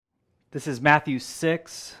This is Matthew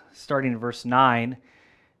 6, starting in verse 9.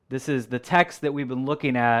 This is the text that we've been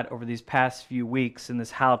looking at over these past few weeks in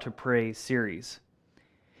this How to Pray series.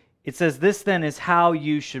 It says, "This then is how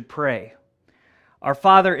you should pray. Our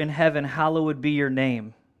Father in heaven, hallowed be your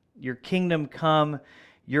name. Your kingdom come,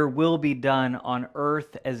 your will be done on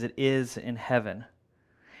earth as it is in heaven.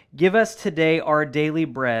 Give us today our daily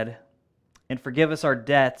bread, and forgive us our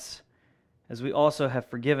debts, as we also have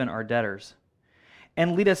forgiven our debtors.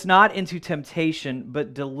 And lead us not into temptation,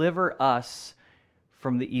 but deliver us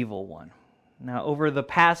from the evil one." Now, over the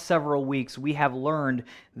past several weeks, we have learned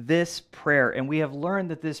this prayer, and we have learned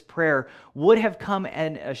that this prayer would have come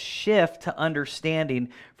in a shift to understanding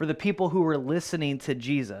for the people who were listening to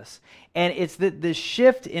Jesus. And it's that this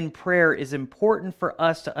shift in prayer is important for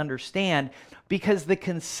us to understand because the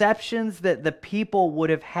conceptions that the people would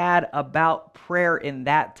have had about prayer in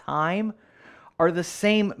that time are the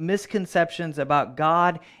same misconceptions about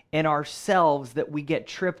God and ourselves that we get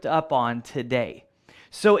tripped up on today.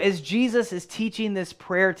 So as Jesus is teaching this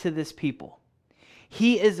prayer to this people,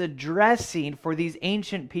 he is addressing for these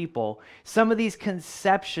ancient people some of these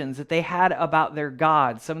conceptions that they had about their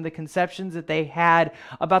God, some of the conceptions that they had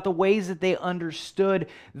about the ways that they understood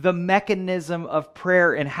the mechanism of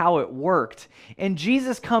prayer and how it worked. And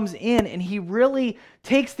Jesus comes in and he really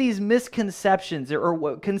takes these misconceptions,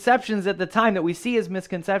 or conceptions at the time that we see as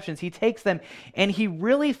misconceptions, he takes them and he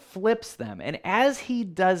really flips them. And as he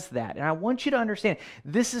does that, and I want you to understand,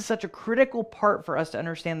 this is such a critical part for us to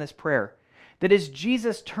understand this prayer, that as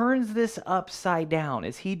Jesus turns this upside down,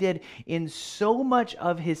 as he did in so much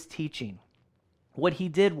of his teaching, what he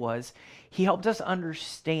did was he helped us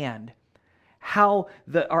understand how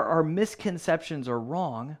our misconceptions are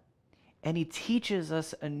wrong, and he teaches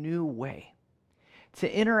us a new way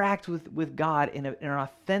to interact with God in an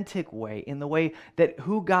authentic way, in the way that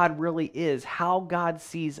who God really is, how God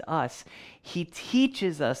sees us. He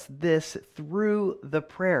teaches us this through the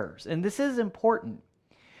prayers. And this is important,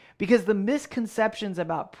 because the misconceptions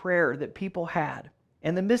about prayer that people had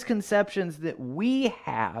and the misconceptions that we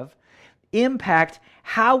have impact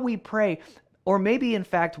how we pray, or maybe in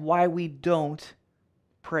fact why we don't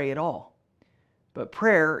pray at all. But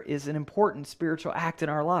prayer is an important spiritual act in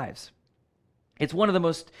our lives. It's one of the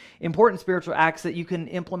most important spiritual acts that you can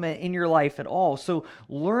implement in your life at all. So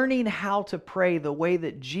learning how to pray the way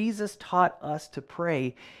that Jesus taught us to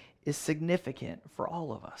pray is significant for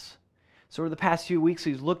all of us. So over the past few weeks,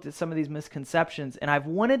 we've looked at some of these misconceptions, and I've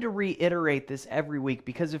wanted to reiterate this every week,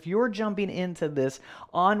 because if you're jumping into this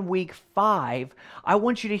on week 5, I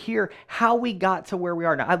want you to hear how we got to where we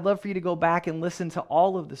are. Now, I'd love for you to go back and listen to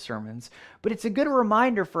all of the sermons, but it's a good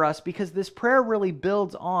reminder for us because this prayer really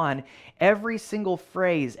builds on every single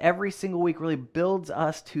phrase. Every single week really builds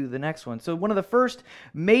us to the next one. So one of the first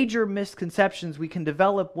major misconceptions we can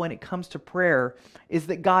develop when it comes to prayer is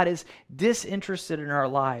that God is disinterested in our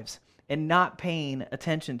lives and not paying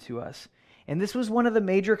attention to us. And this was one of the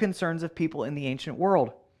major concerns of people in the ancient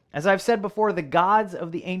world. As I've said before, the gods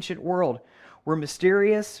of the ancient world were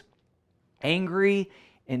mysterious, angry,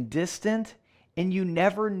 and distant, and you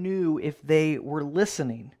never knew if they were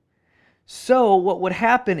listening. So what would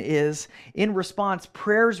happen is, in response,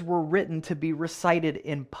 prayers were written to be recited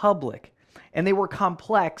in public. And they were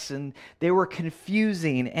complex and they were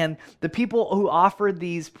confusing. And the people who offered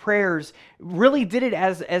these prayers really did it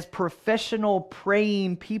as professional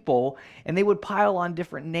praying people. And they would pile on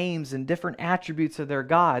different names and different attributes of their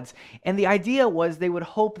gods. And the idea was they would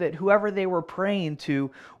hope that whoever they were praying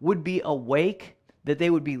to would be awake, that they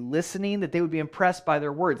would be listening, that they would be impressed by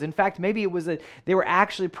their words. In fact, maybe it was that they were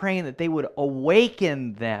actually praying that they would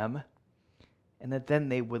awaken them, and that then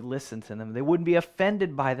they would listen to them. They wouldn't be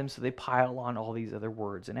offended by them, so they pile on all these other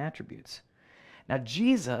words and attributes. Now,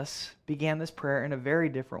 Jesus began this prayer in a very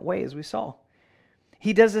different way, as we saw.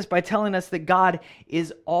 He does this by telling us that God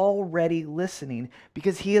is already listening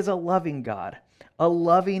because he is a loving God, a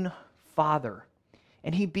loving Father.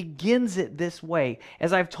 And he begins it this way.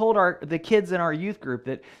 As I've told the kids in our youth group,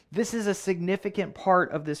 that this is a significant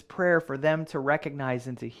part of this prayer for them to recognize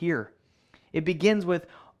and to hear. It begins with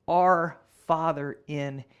our Father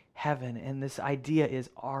in heaven. And this idea is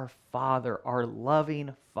our Father, our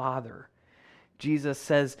loving Father. Jesus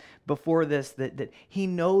says before this that he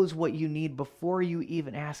knows what you need before you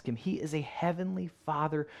even ask him. He is a heavenly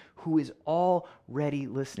Father who is already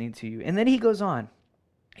listening to you. And then he goes on.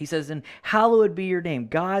 He says, "And hallowed be your name."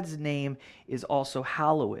 God's name is also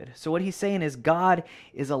hallowed. So what he's saying is God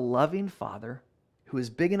is a loving Father who is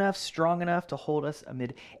big enough, strong enough to hold us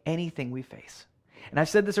amid anything we face. And I've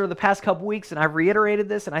said this over the past couple weeks, and I've reiterated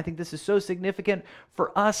this, and I think this is so significant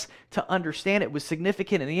for us to understand. It was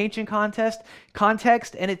significant in the ancient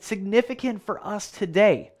context, and it's significant for us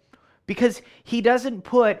today. Because he doesn't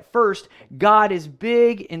put first, God is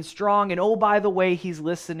big and strong, and oh, by the way, he's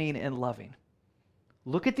listening and loving.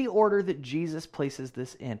 Look at the order that Jesus places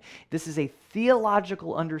this in. This is a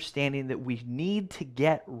theological understanding that we need to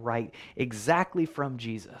get right exactly from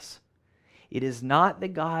Jesus. It is not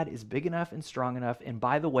that God is big enough and strong enough, and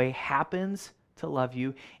by the way, happens to love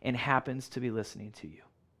you and happens to be listening to you.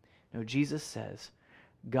 No, Jesus says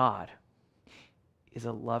God is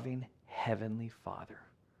a loving heavenly Father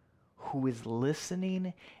who is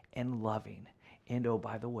listening and loving, and oh,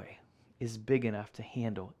 by the way, is big enough to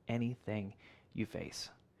handle anything you face.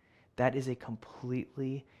 That is a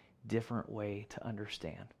completely different way to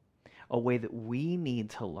understand, a way that we need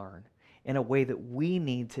to learn, in a way that we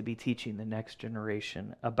need to be teaching the next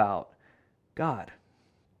generation about God.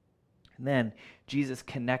 And then Jesus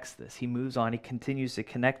connects this. He moves on. He continues to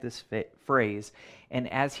connect this phrase.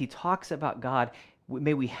 And as he talks about God,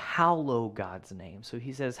 may we hallow God's name. So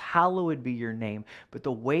he says, hallowed be your name. But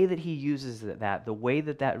the way that he uses that, the way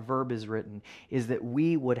that that verb is written, is that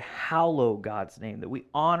we would hallow God's name, that we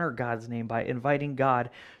honor God's name by inviting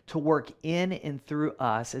God to work in and through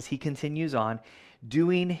us as he continues on,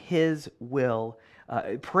 doing his will,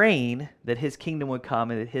 praying that his kingdom would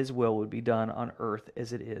come and that his will would be done on earth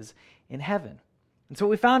as it is in heaven. And so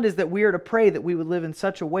what we found is that we are to pray that we would live in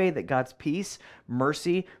such a way that God's peace,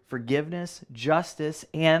 mercy, forgiveness, justice,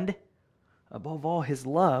 and above all, his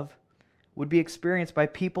love would be experienced by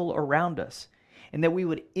people around us, and that we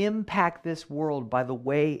would impact this world by the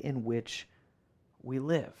way in which we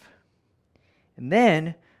live. And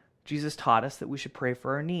then Jesus taught us that we should pray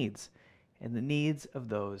for our needs and the needs of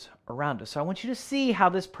those around us. So I want you to see how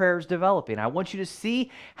this prayer is developing. I want you to see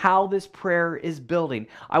how this prayer is building.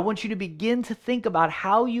 I want you to begin to think about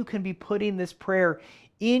how you can be putting this prayer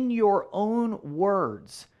in your own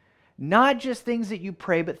words. Not just things that you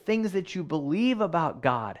pray, but things that you believe about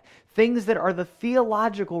God. Things that are the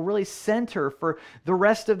theological, really center for the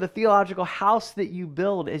rest of the theological house that you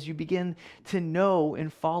build as you begin to know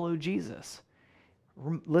and follow Jesus.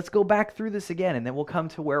 Let's go back through this again, and then we'll come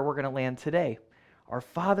to where we're going to land today. Our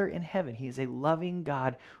Father in heaven, he is a loving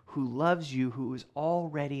God who loves you, who is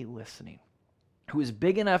already listening, who is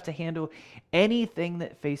big enough to handle anything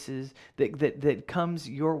that comes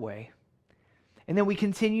your way. And then we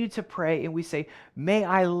continue to pray and we say, may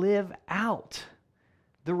I live out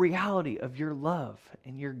the reality of your love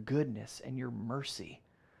and your goodness and your mercy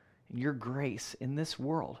and your grace in this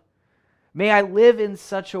world. May I live in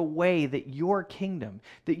such a way that your kingdom,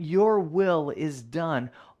 that your will is done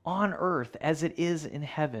on earth as it is in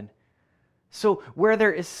heaven. So where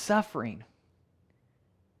there is suffering,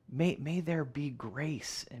 may there be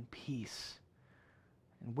grace and peace.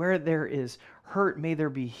 And where there is hurt, may there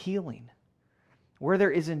be healing. Where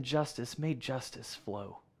there is injustice, may justice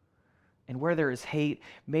flow. And where there is hate,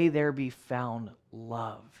 may there be found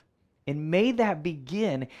love. And may that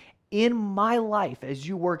begin in my life as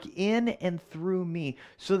you work in and through me,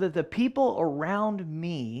 so that the people around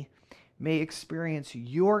me may experience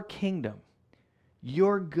your kingdom,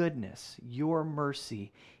 your goodness, your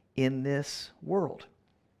mercy in this world.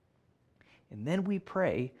 And then we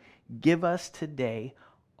pray, give us today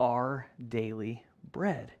our daily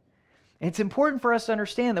bread. And it's important for us to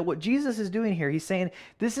understand that what Jesus is doing here, he's saying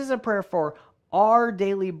this is a prayer for our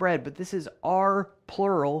daily bread, but this is our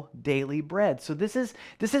plural daily bread. So this is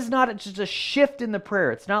not just a shift in the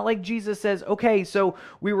prayer. It's not like Jesus says, okay, so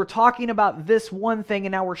we were talking about this one thing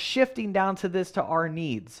and now we're shifting down to this, to our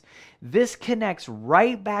needs. This connects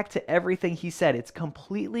right back to everything he said. It's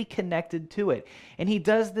completely connected to it. And he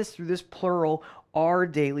does this through this plural, our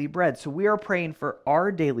daily bread. So we are praying for our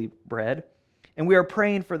daily bread, and we are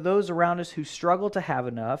praying for those around us who struggle to have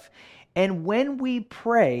enough. And when we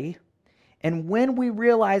pray, and when we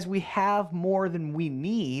realize we have more than we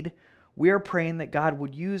need, we are praying that God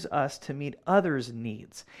would use us to meet others'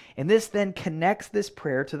 needs. And this then connects this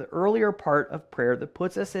prayer to the earlier part of prayer that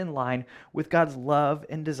puts us in line with God's love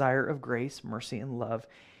and desire of grace, mercy, and love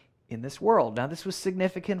in this world. Now, this was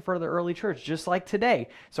significant for the early church, just like today.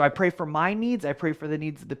 So I pray for my needs, I pray for the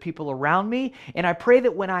needs of the people around me, and I pray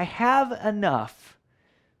that when I have enough,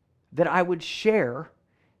 that I would share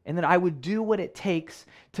and that I would do what it takes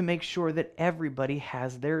to make sure that everybody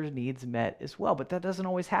has their needs met as well. But that doesn't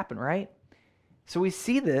always happen, right? So we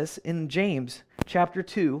see this in James chapter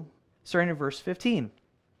 2, starting in verse 15.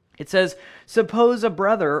 It says, suppose a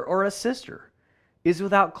brother or a sister is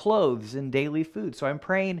without clothes and daily food. So I'm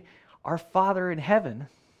praying, our Father in heaven,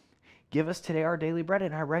 give us today our daily bread,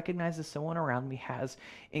 and I recognize that someone around me has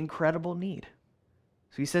incredible need.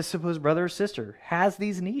 So he says, suppose brother or sister has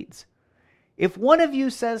these needs. If one of you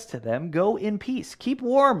says to them, go in peace, keep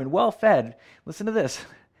warm and well fed, listen to this,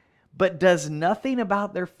 but does nothing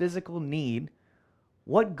about their physical need,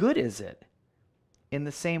 what good is it? In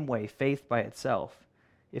the same way, faith by itself,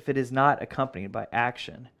 if it is not accompanied by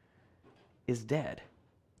action, is dead.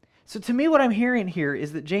 So to me, what I'm hearing here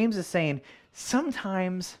is that James is saying,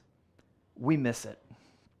 sometimes we miss it.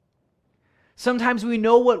 Sometimes we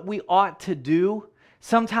know what we ought to do.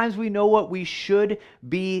 Sometimes we know what we should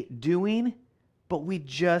be doing, but we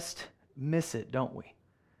just miss it, don't we?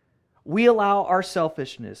 We allow our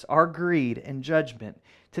selfishness, our greed, and judgment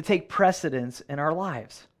to take precedence in our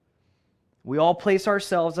lives. We all place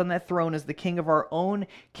ourselves on that throne as the king of our own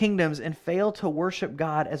kingdoms and fail to worship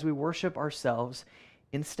God as we worship ourselves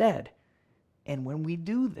instead. And when we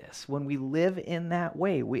do this, when we live in that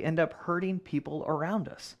way, we end up hurting people around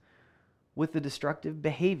us with the destructive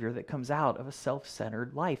behavior that comes out of a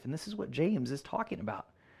self-centered life. And this is what James is talking about.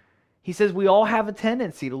 He says we all have a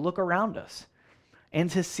tendency to look around us and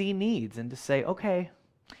to see needs and to say, okay,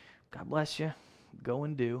 God bless you, go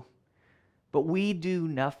and do. But we do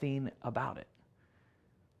nothing about it.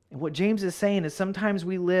 And what James is saying is sometimes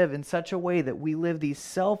we live in such a way that we live these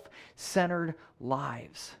self-centered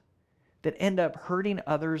lives that end up hurting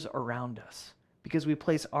others around us because we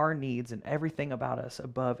place our needs and everything about us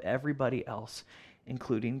above everybody else,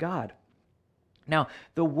 including God. Now,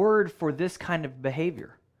 the word for this kind of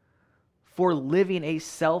behavior, for living a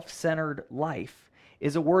self-centered life,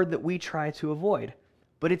 is a word that we try to avoid.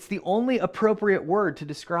 But it's the only appropriate word to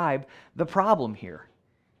describe the problem here.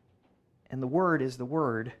 And the word is the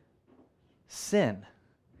word sin.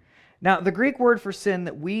 Now, the Greek word for sin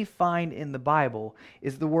that we find in the Bible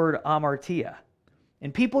is the word amartia.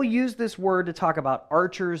 And people use this word to talk about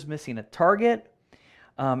archers missing a target.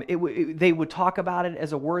 They would talk about it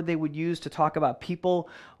as a word they would use to talk about people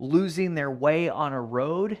losing their way on a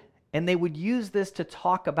road. And they would use this to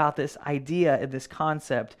talk about this idea and this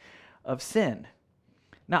concept of sin.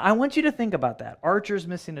 Now, I want you to think about that. Archers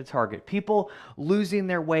missing a target, people losing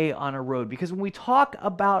their way on a road. Because when we talk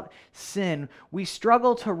about sin, we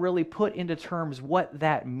struggle to really put into terms what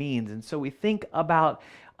that means. And so we think about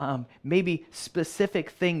maybe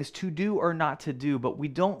specific things to do or not to do, but we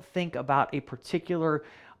don't think about a particular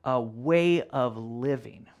way of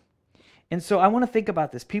living. And so I want to think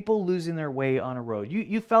about this. People losing their way on a road.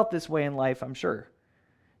 You felt this way in life, I'm sure.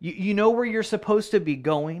 You know where you're supposed to be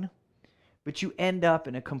going, but you end up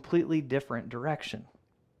in a completely different direction.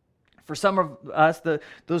 For some of us,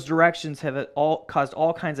 those directions have caused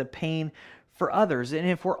all kinds of pain for others. And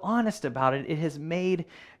if we're honest about it, it has made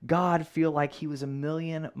God feel like he was a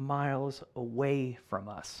million miles away from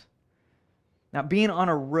us. Now, being on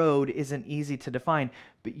a road isn't easy to define,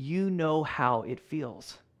 but you know how it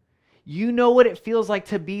feels. You know what it feels like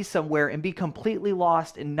to be somewhere and be completely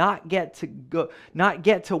lost and not get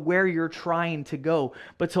to where you're trying to go,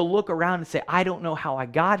 but to look around and say, I don't know how I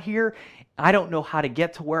got here. I don't know how to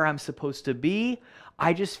get to where I'm supposed to be.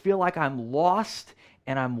 I just feel like I'm lost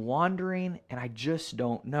and I'm wandering and I just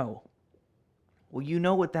don't know. Well, you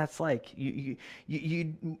know what that's like. You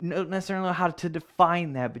don't necessarily know how to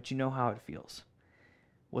define that, but you know how it feels.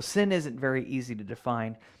 Well, sin isn't very easy to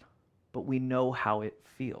define, but we know how it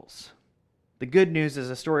feels. The good news is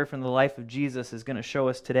a story from the life of Jesus is going to show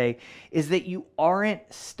us today is that you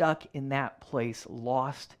aren't stuck in that place,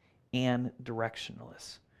 lost and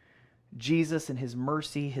directionless. Jesus in his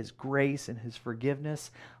mercy, his grace, and his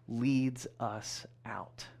forgiveness leads us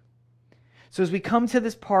out. So as we come to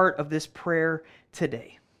this part of this prayer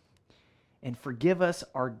today, and forgive us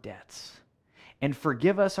our debts, and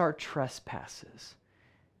forgive us our trespasses,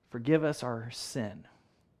 forgive us our sin,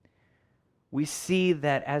 we see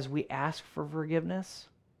that as we ask for forgiveness,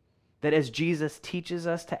 that as Jesus teaches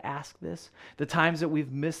us to ask this, the times that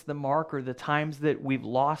we've missed the mark or the times that we've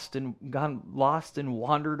gone lost and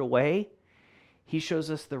wandered away, he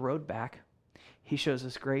shows us the road back. He shows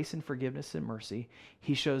us grace and forgiveness and mercy.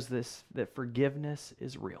 He shows us that forgiveness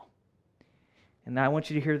is real. And now I want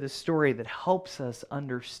you to hear this story that helps us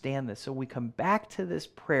understand this. So we come back to this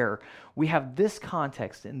prayer. We have this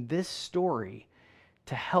context and this story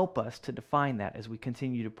to help us to define that as we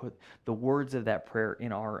continue to put the words of that prayer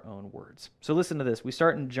in our own words. So listen to this. We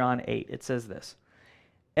start in John 8. It says this.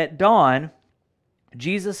 At dawn,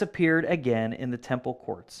 Jesus appeared again in the temple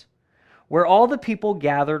courts, where all the people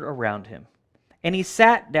gathered around him, and he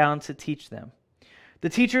sat down to teach them. The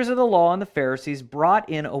teachers of the law and the Pharisees brought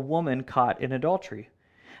in a woman caught in adultery.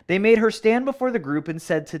 They made her stand before the group and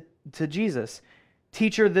said to Jesus,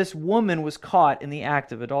 "Teacher, this woman was caught in the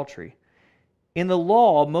act of adultery. In the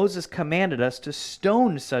law, Moses commanded us to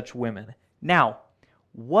stone such women. Now,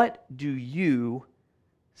 what do you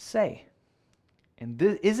say?" And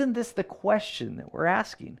isn't this the question that we're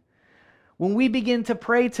asking? When we begin to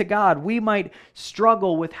pray to God, we might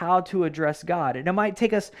struggle with how to address God. And it might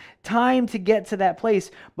take us time to get to that place,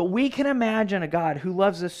 but we can imagine a God who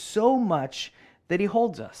loves us so much that he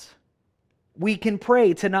holds us. We can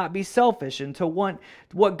pray to not be selfish and to want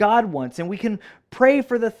what God wants. And we can pray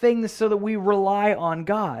for the things so that we rely on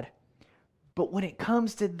God. But when it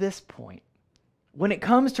comes to this point, when it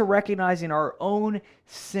comes to recognizing our own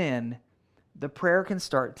sin, the prayer can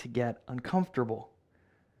start to get uncomfortable.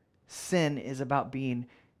 Sin is about being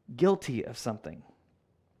guilty of something.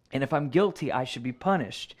 And if I'm guilty, I should be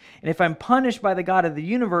punished. And if I'm punished by the God of the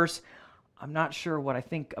universe, I'm not sure what I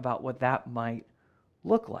think about what that might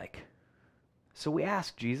look like. So we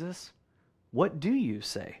ask Jesus, what do you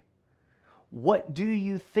say? What do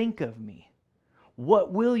you think of me?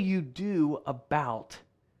 What will you do about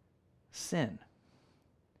sin?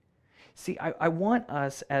 See, I want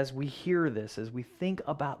us, as we hear this, as we think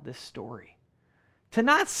about this story, to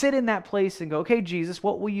not sit in that place and go, okay, Jesus,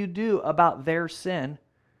 what will you do about their sin?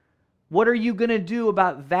 What are you going to do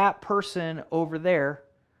about that person over there?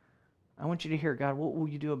 I want you to hear, God, what will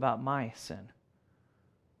you do about my sin?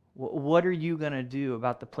 What are you going to do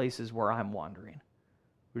about the places where I'm wandering?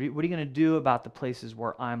 What are you going to do about the places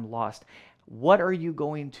where I'm lost? What are you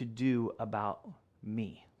going to do about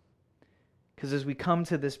me? Because as we come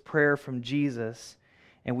to this prayer from Jesus,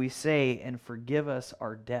 and we say, and forgive us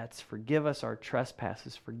our debts, forgive us our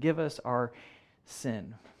trespasses, forgive us our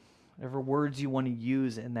sin. Whatever words you want to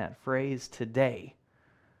use in that phrase today,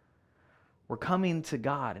 we're coming to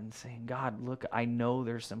God and saying, God, look, I know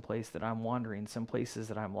there's some place that I'm wandering, some places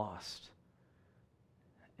that I'm lost.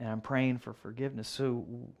 And I'm praying for forgiveness. So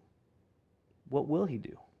what will he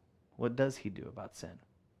do? What does he do about sin?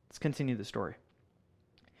 Let's continue the story.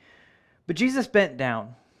 But Jesus bent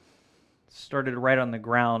down, started to write on the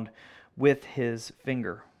ground with his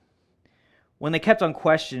finger. When they kept on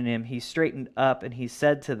questioning him, he straightened up and he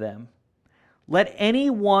said to them, "Let any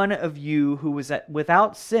one of you who is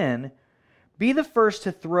without sin be the first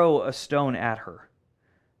to throw a stone at her."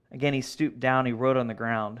 Again, he stooped down, he wrote on the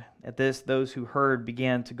ground. At this, those who heard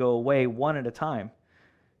began to go away one at a time,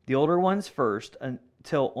 the older ones first,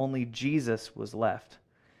 until only Jesus was left,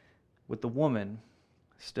 with the woman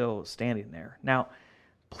still standing there. Now,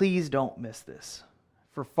 please don't miss this.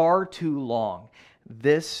 For far too long,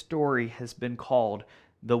 this story has been called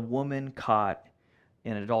the woman caught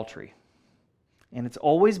in adultery. And it's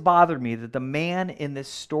always bothered me that the man in this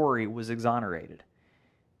story was exonerated.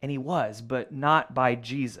 And he was, but not by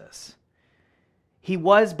Jesus. He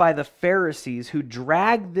was by the Pharisees who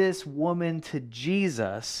dragged this woman to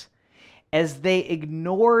Jesus as they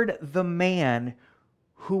ignored the man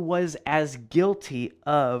who was as guilty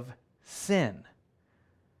of sin.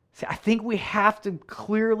 See, I think we have to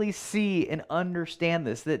clearly see and understand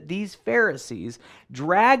this, that these Pharisees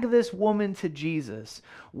drag this woman to Jesus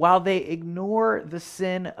while they ignore the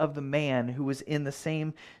sin of the man who was in the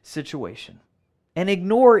same situation. And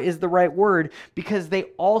ignore is the right word because they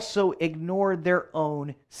also ignored their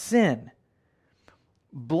own sin.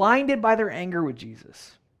 Blinded by their anger with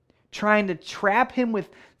Jesus, trying to trap him with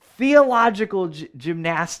theological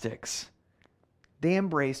gymnastics, they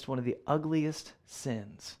embraced one of the ugliest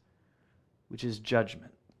sins, which is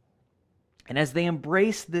judgment. And as they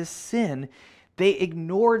embraced this sin, they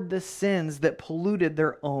ignored the sins that polluted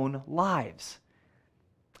their own lives.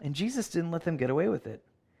 And Jesus didn't let them get away with it.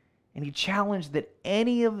 And he challenged that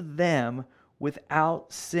any of them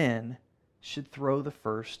without sin should throw the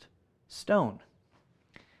first stone.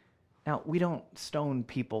 Now, we don't stone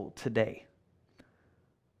people today,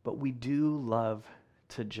 but we do love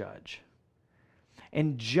to judge.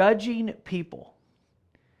 And judging people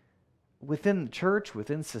within the church,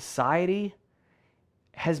 within society,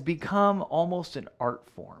 has become almost an art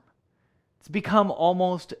form. It's become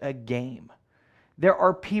almost a game. There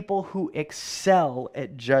are people who excel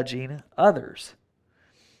at judging others.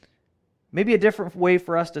 Maybe a different way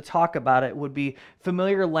for us to talk about it would be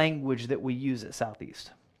familiar language that we use at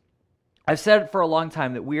Southeast. I've said for a long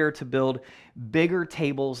time that we are to build bigger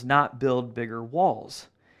tables, not build bigger walls.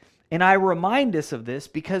 And I remind us of this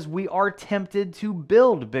because we are tempted to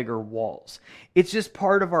build bigger walls. It's just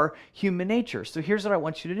part of our human nature. So here's what I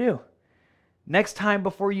want you to do. Next time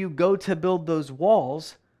before you go to build those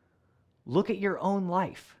walls, look at your own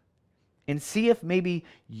life and see if maybe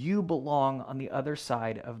you belong on the other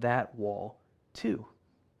side of that wall too.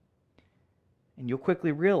 And you'll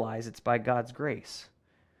quickly realize it's by God's grace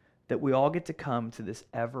that we all get to come to this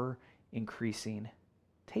ever-increasing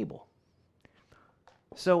table.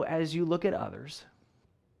 So as you look at others,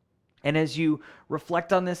 and as you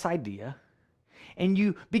reflect on this idea, and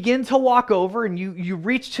you begin to walk over and you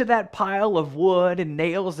reach to that pile of wood and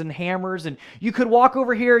nails and hammers, and you could walk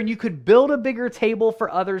over here and you could build a bigger table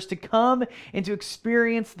for others to come and to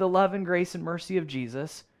experience the love and grace and mercy of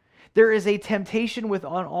Jesus. There is a temptation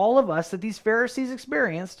on all of us that these Pharisees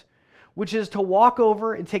experienced, which is to walk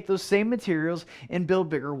over and take those same materials and build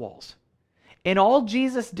bigger walls. And all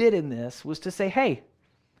Jesus did in this was to say, hey,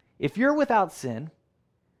 if you're without sin,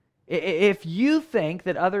 if you think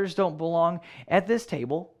that others don't belong at this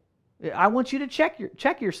table, I want you to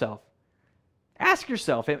check yourself. Ask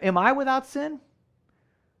yourself, am I without sin?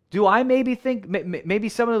 Do I maybe think, maybe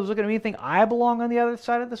someone who's looking at me and think I belong on the other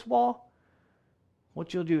side of this wall?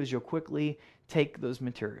 What you'll do is you'll quickly take those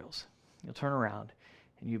materials. You'll turn around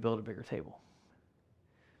and you build a bigger table.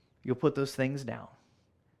 You'll put those things down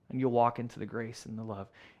and you'll walk into the grace and the love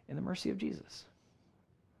and the mercy of Jesus.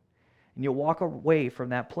 And you'll walk away from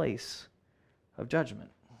that place of judgment.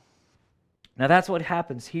 Now that's what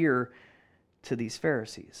happens here to these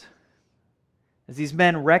Pharisees. As these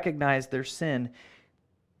men recognized their sin,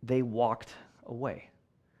 they walked away.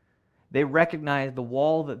 They recognized the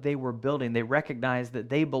wall that they were building. They recognized that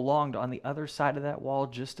they belonged on the other side of that wall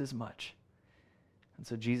just as much. And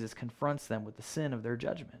so Jesus confronts them with the sin of their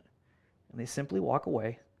judgment. And they simply walk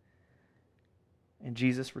away. And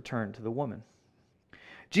Jesus returned to the woman.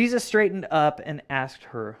 Jesus straightened up and asked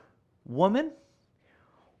her, "Woman,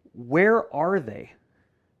 where are they?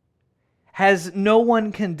 Has no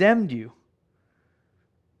one condemned you?"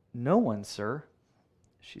 "No one, sir,"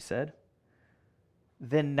 she said.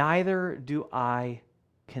 "Then neither do I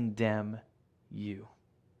condemn you.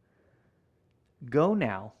 Go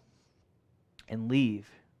now and leave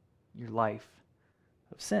your life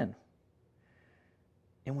of sin."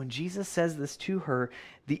 And when Jesus says this to her,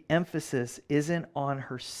 the emphasis isn't on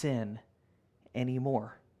her sin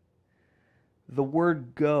anymore. The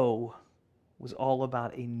word go was all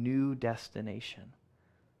about a new destination.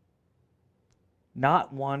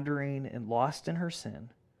 Not wandering and lost in her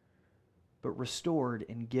sin, but restored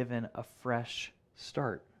and given a fresh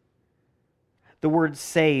start. The word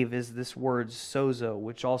save is this word sozo,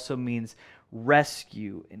 which also means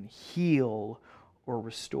rescue and heal or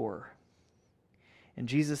restore. And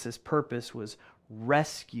Jesus' purpose was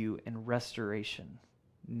rescue and restoration,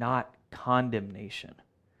 not condemnation.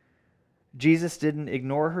 Jesus didn't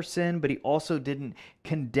ignore her sin, but he also didn't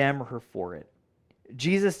condemn her for it.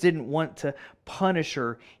 Jesus didn't want to punish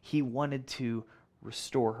her. He wanted to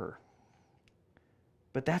restore her.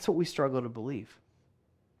 But that's what we struggle to believe.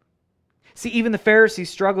 See, even the Pharisees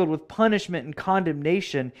struggled with punishment and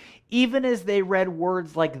condemnation, even as they read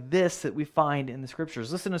words like this that we find in the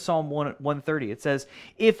Scriptures. Listen to Psalm 130. It says,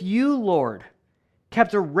 "If you, Lord,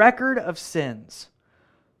 kept a record of sins,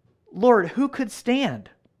 Lord, who could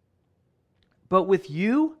stand? But with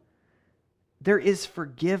you, there is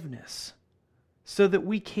forgiveness, so that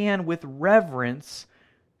we can, with reverence,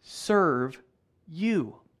 serve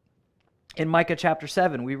you." In Micah chapter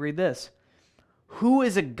 7, we read this, "Who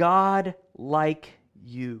is a God like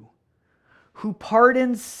you, who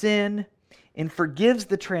pardons sin and forgives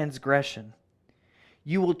the transgression?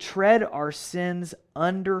 You will tread our sins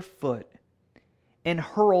underfoot and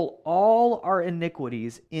hurl all our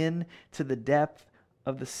iniquities into the depth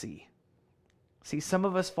of the sea." See, some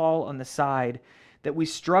of us fall on the side that we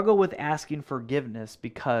struggle with asking forgiveness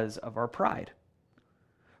because of our pride.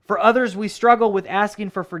 For others, we struggle with asking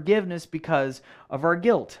for forgiveness because of our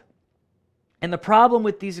guilt. And the problem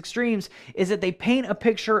with these extremes is that they paint a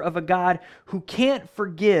picture of a God who can't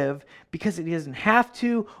forgive because he doesn't have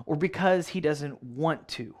to or because he doesn't want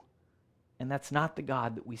to. And that's not the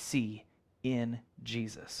God that we see in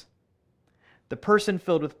Jesus. The person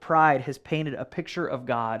filled with pride has painted a picture of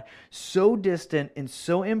God so distant and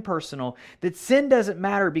so impersonal that sin doesn't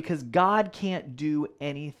matter because God can't do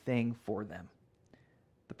anything for them.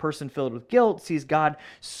 The person filled with guilt sees God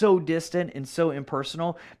so distant and so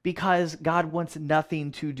impersonal because God wants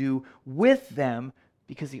nothing to do with them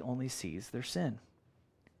because he only sees their sin.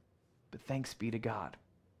 But thanks be to God.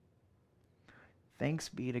 Thanks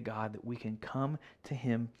be to God that we can come to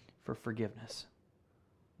him for forgiveness,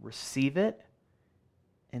 receive it,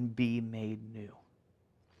 and be made new.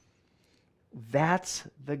 That's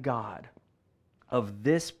the God of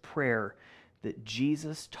this prayer that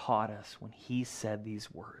Jesus taught us when he said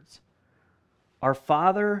these words. "Our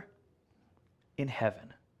Father in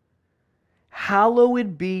heaven,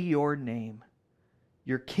 hallowed be your name.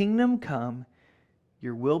 Your kingdom come,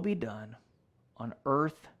 your will be done on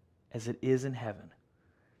earth as it is in heaven.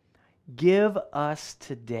 Give us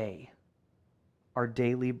today our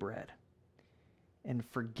daily bread, and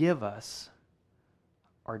forgive us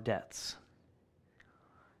our debts.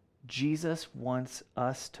 Jesus wants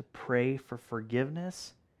us to pray for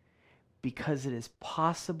forgiveness because it is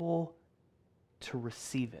possible to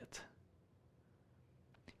receive it.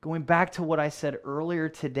 Going back to what I said earlier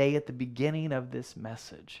today at the beginning of this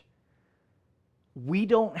message, we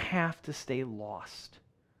don't have to stay lost.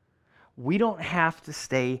 We don't have to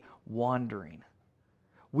stay wandering.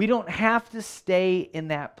 We don't have to stay in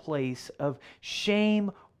that place of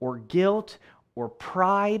shame or guilt or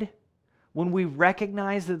pride when we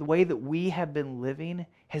recognize that the way that we have been living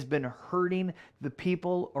has been hurting the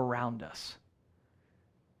people around us.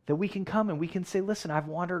 That we can come and we can say, listen, I've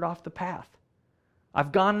wandered off the path.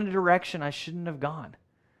 I've gone in a direction I shouldn't have gone.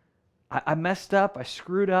 I messed up, I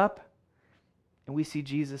screwed up. And we see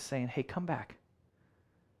Jesus saying, hey, come back.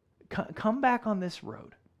 Come back on this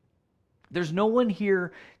road. There's no one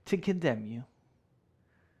here to condemn you,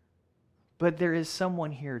 but there is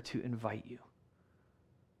someone here to invite you,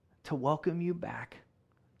 to welcome you back,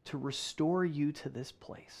 to restore you to this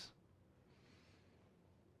place.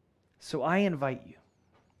 So I invite you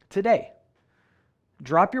today,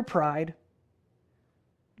 drop your pride,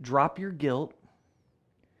 drop your guilt,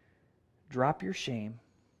 drop your shame,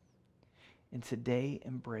 and today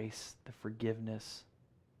embrace the forgiveness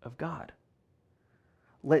of God.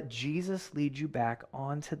 Let Jesus lead you back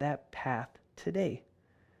onto that path today,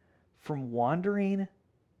 from wandering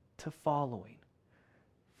to following,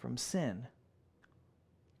 from sin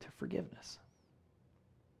to forgiveness.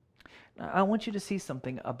 Now, I want you to see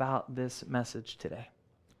something about this message today.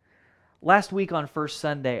 Last week on First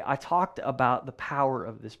Sunday, I talked about the power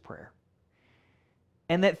of this prayer.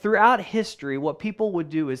 And that throughout history, what people would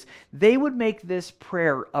do is they would make this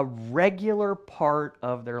prayer a regular part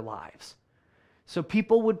of their lives. So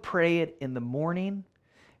people would pray it in the morning.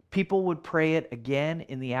 People would pray it again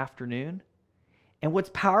in the afternoon. And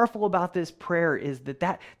what's powerful about this prayer is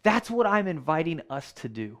that's what I'm inviting us to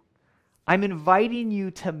do. I'm inviting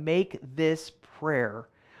you to make this prayer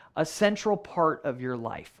a central part of your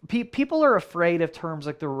life. People are afraid of terms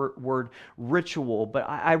like the word ritual, but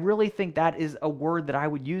I really think that is a word that I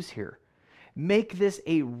would use here. Make this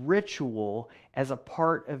a ritual as a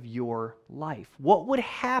part of your life. What would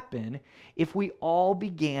happen if we all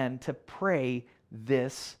began to pray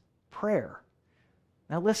this prayer?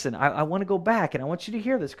 Now listen, I want to go back and I want you to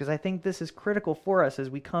hear this because I think this is critical for us as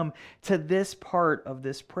we come to this part of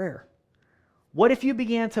this prayer. What if you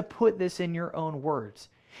began to put this in your own words?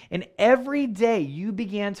 And every day you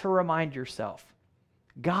began to remind yourself,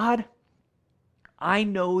 God, I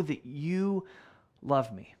know that you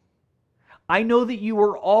love me. I know that you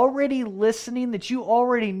were already listening, that you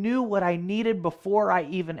already knew what I needed before I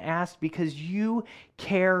even asked because you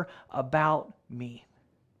care about me.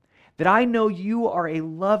 That I know you are a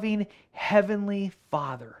loving heavenly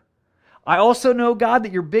Father. I also know, God,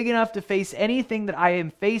 that you're big enough to face anything that I am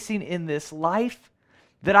facing in this life,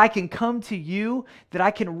 that I can come to you, that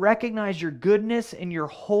I can recognize your goodness and your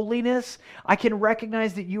holiness. I can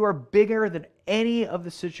recognize that you are bigger than any of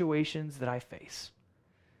the situations that I face.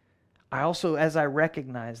 I also, as I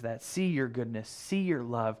recognize that, see your goodness, see your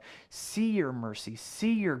love, see your mercy,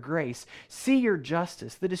 see your grace, see your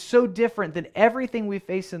justice that is so different than everything we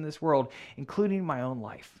face in this world, including my own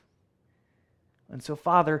life. And so,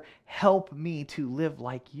 Father, help me to live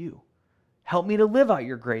like you. Help me to live out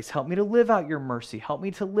your grace. Help me to live out your mercy. Help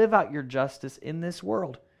me to live out your justice in this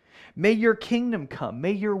world. May your kingdom come.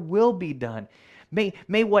 May your will be done. May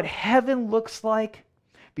what heaven looks like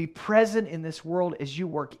be present in this world as you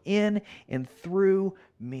work in and through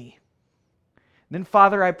me. And then,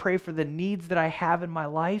 Father, I pray for the needs that I have in my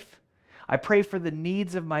life. I pray for the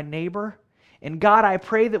needs of my neighbor. And God, I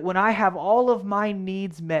pray that when I have all of my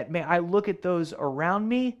needs met, may I look at those around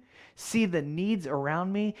me, see the needs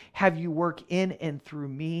around me, have you work in and through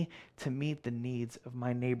me to meet the needs of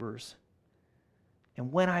my neighbors.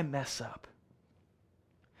 And when I mess up,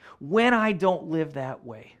 when I don't live that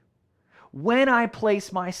way, when I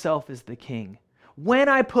place myself as the king, when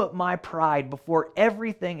I put my pride before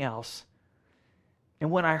everything else,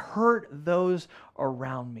 and when I hurt those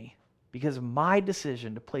around me because of my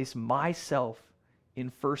decision to place myself in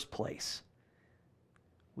first place,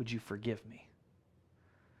 would you forgive me?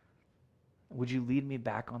 Would you lead me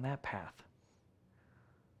back on that path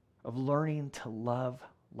of learning to love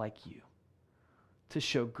like you, to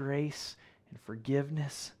show grace and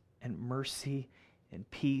forgiveness and mercy and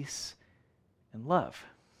peace and love?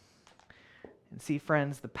 And see,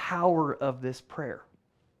 friends, the power of this prayer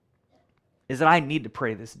is that I need to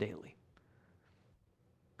pray this daily.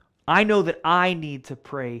 I know that I need to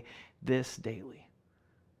pray this daily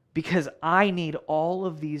because I need all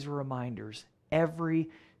of these reminders every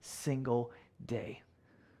single day,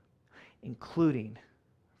 including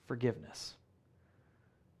forgiveness.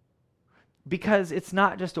 Because it's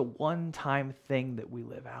not just a one-time thing that we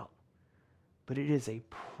live out, but it is a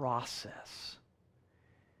process.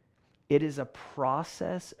 It is a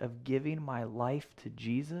process of giving my life to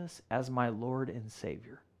Jesus as my Lord and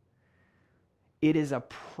Savior. It is a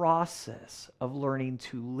process of learning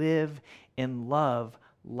to live and love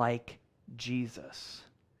like Jesus.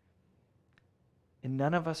 And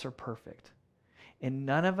none of us are perfect. And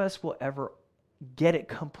none of us will ever get it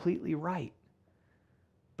completely right.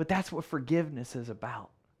 But that's what forgiveness is about.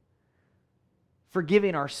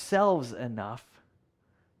 Forgiving ourselves enough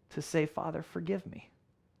to say, Father, forgive me.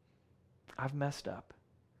 I've messed up.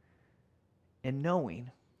 And knowing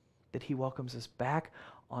that He welcomes us back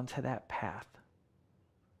onto that path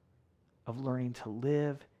of learning to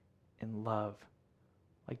live and love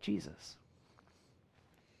like Jesus.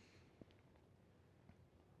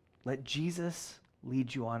 Let Jesus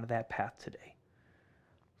lead you onto that path today.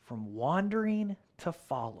 From wandering to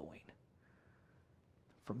following.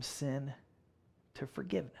 From sin to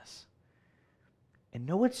forgiveness. And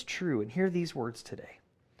know it's true, and hear these words today.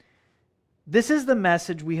 This is the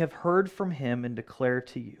message we have heard from Him and declare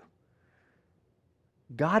to you.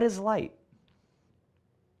 God is light.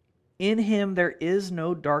 In Him there is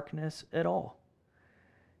no darkness at all.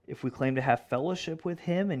 If we claim to have fellowship with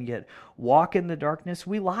Him and yet walk in the darkness,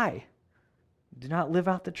 we lie. Do not live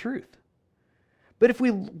out the truth. But if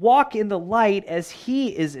we walk in the light as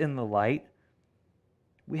He is in the light,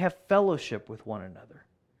 we have fellowship with one another.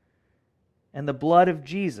 And the blood of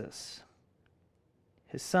Jesus,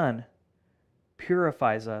 His Son,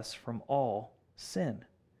 purifies us from all sin.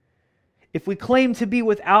 If we claim to be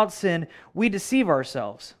without sin, we deceive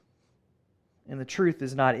ourselves, and the truth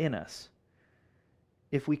is not in us.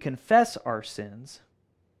 If we confess our sins,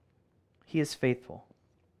 He is faithful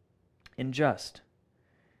and just,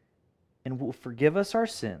 and will forgive us our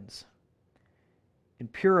sins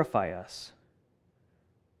and purify us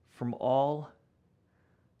from all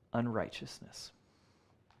unrighteousness.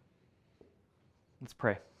 Let's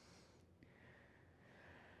pray.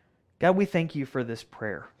 God, we thank You for this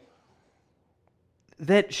prayer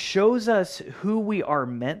that shows us who we are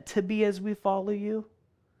meant to be as we follow You.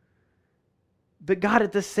 But God,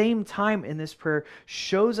 at the same time in this prayer,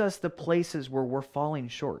 shows us the places where we're falling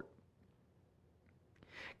short.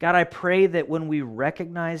 God, I pray that when we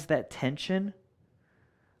recognize that tension,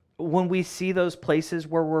 when we see those places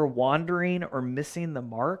where we're wandering or missing the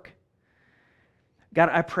mark, God,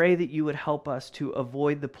 I pray that You would help us to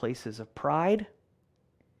avoid the places of pride.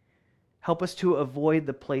 Help us to avoid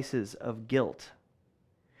the places of guilt.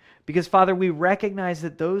 Because, Father, we recognize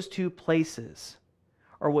that those two places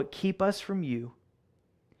are what keep us from You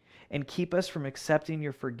and keep us from accepting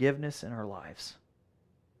Your forgiveness in our lives.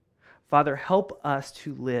 Father, help us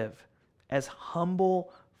to live as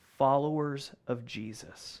humble followers of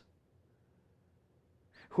Jesus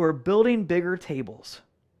who are building bigger tables,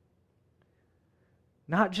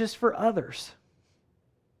 not just for others,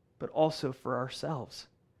 but also for ourselves.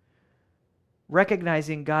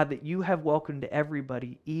 Recognizing, God, that You have welcomed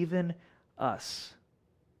everybody, even us,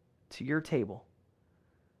 to Your table,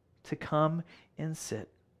 to come and sit,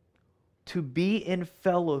 to be in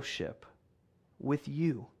fellowship with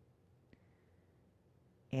You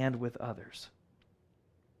and with others.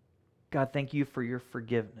 God, thank You for Your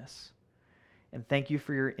forgiveness, and thank You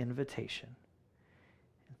for Your invitation,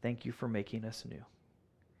 and thank You for making us new.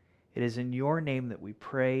 It is in Your name that we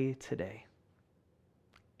pray today.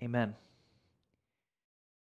 Amen.